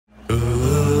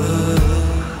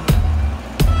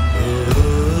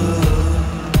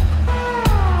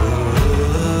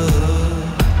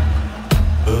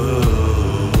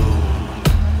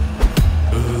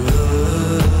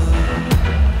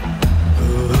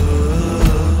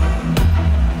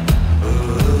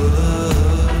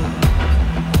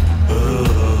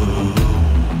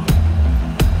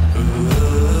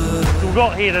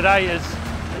here today is the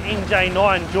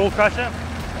MJ-9 jaw crusher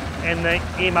and the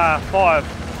MR-5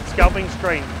 scalping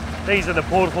screen. These are the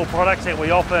Portafill products that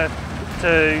we offer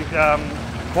to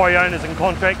quarry owners and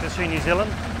contractors through New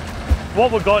Zealand.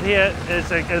 What we've got here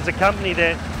is a company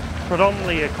that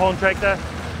predominantly a contractor,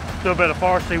 do a bit of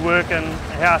forestry work and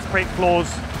house prep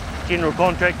floors, general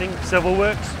contracting, civil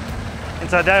works. And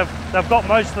so they've got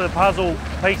most of the puzzle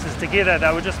pieces together.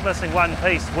 They were just missing one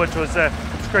piece, which was the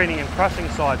screening and crushing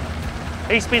side.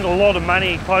 He spent a lot of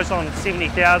money, close on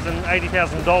 $70,000,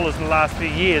 $80,000 in the last few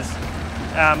years.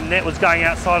 That was going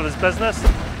outside of his business,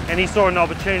 and he saw an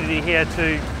opportunity here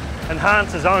to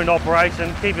enhance his own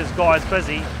operation, keep his guys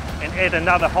busy, and add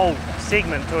another whole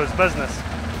segment to his business.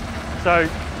 So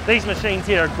these machines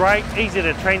here are great, easy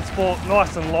to transport,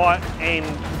 nice and light, and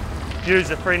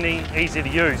user-friendly, easy to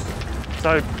use.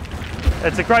 So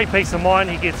it's a great peace of mind.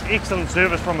 He gets excellent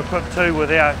service from Equip2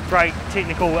 with our great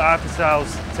technical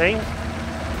after-sales team,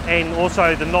 and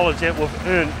also the knowledge that we've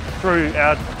earned through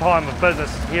our time of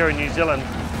business here in New Zealand,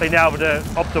 being able to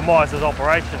optimise his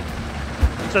operation.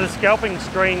 So the scalping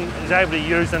screen is able to be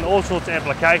used in all sorts of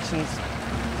applications,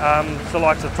 so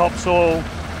like the topsoil,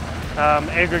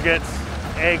 aggregates,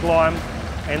 ag lime,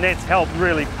 and that's helped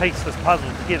really piece this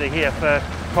puzzle together here for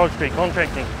forestry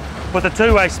contracting. With a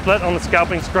two-way split on the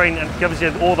scalping screen, it gives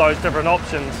you all those different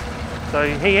options. So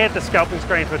he had the scalping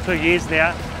screen for 2 years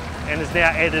now and has now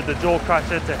added the jaw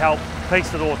crusher to help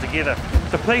piece it all together.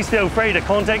 So please feel free to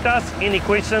contact us. Any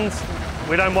questions?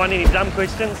 We don't want any dumb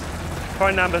questions.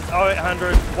 Phone number is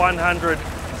 0800 100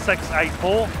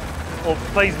 684, or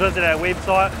please visit our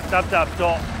website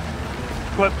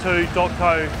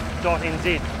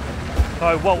www.equip2.co.nz.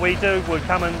 So what we do, we'll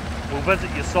come in, we'll visit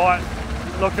your site,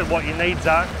 look at what your needs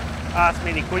are, ask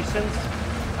many questions,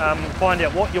 find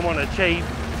out what you want to achieve,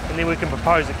 and then we can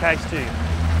propose a case to you.